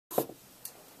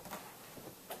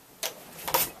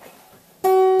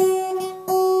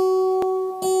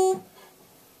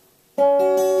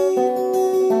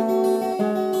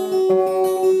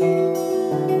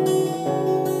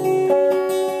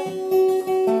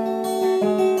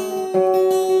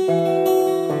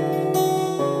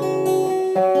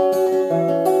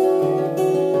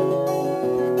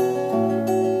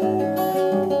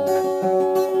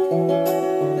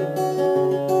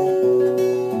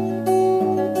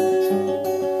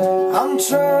I'm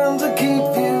trying to keep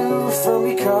you from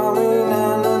becoming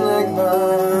an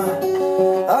enigma,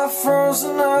 a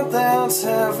frozen heart that's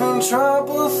having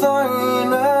trouble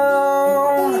thawing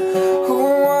out. Who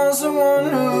was the one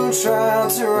who tried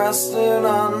to rest it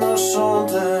on my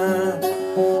shoulder?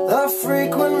 The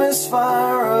frequent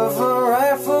misfire of a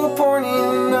rifle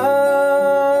pointing up,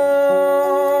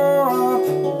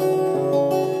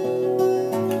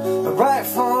 a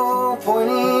rifle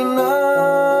pointing up.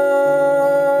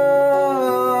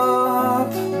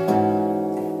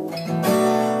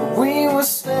 We were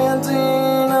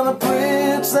standing on a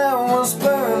bridge that was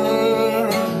burning.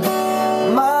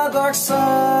 My dark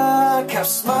side kept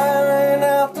smiling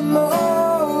at the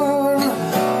moon.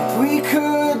 We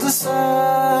could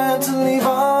decide to leave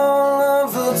all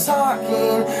of the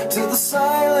talking to the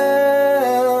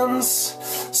silence,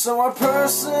 so our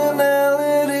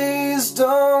personalities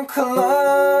don't collide.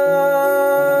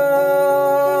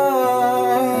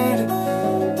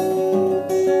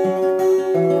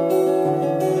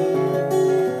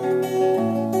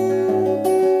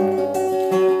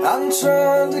 I'm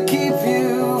trying to keep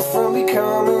you from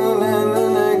becoming an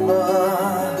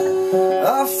enigma,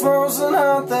 a frozen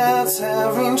heart that's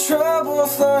having trouble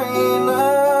thawing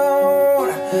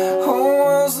out. Who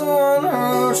was the one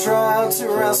who tried to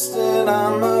rest it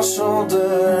on my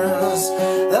shoulders?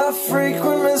 The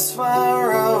frequent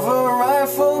misfire of a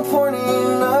rifle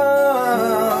pointing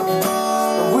up.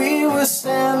 We were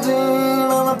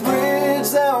standing on a bridge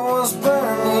that was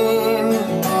burning.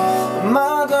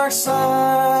 My dark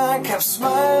side kept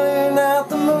smiling at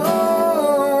the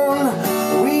moon.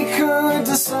 We could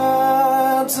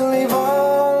decide to leave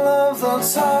all of the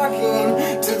talking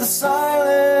to the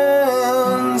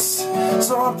silence,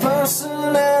 so our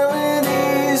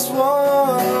personalities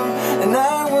won. And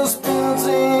I was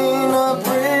building a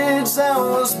bridge that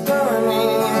was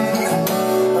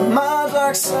burning. My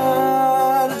dark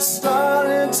side had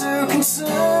started to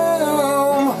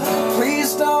consume.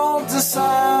 Please don't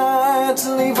decide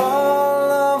to leave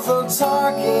all of the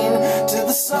talking to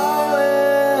the silence,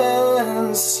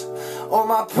 or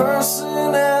my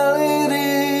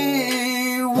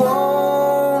personality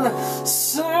won't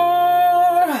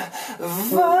survive.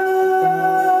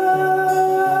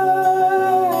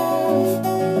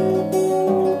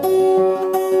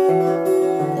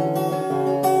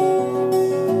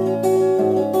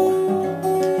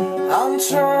 I'm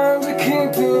trying to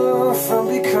keep you from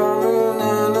becoming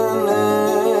an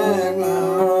enigma.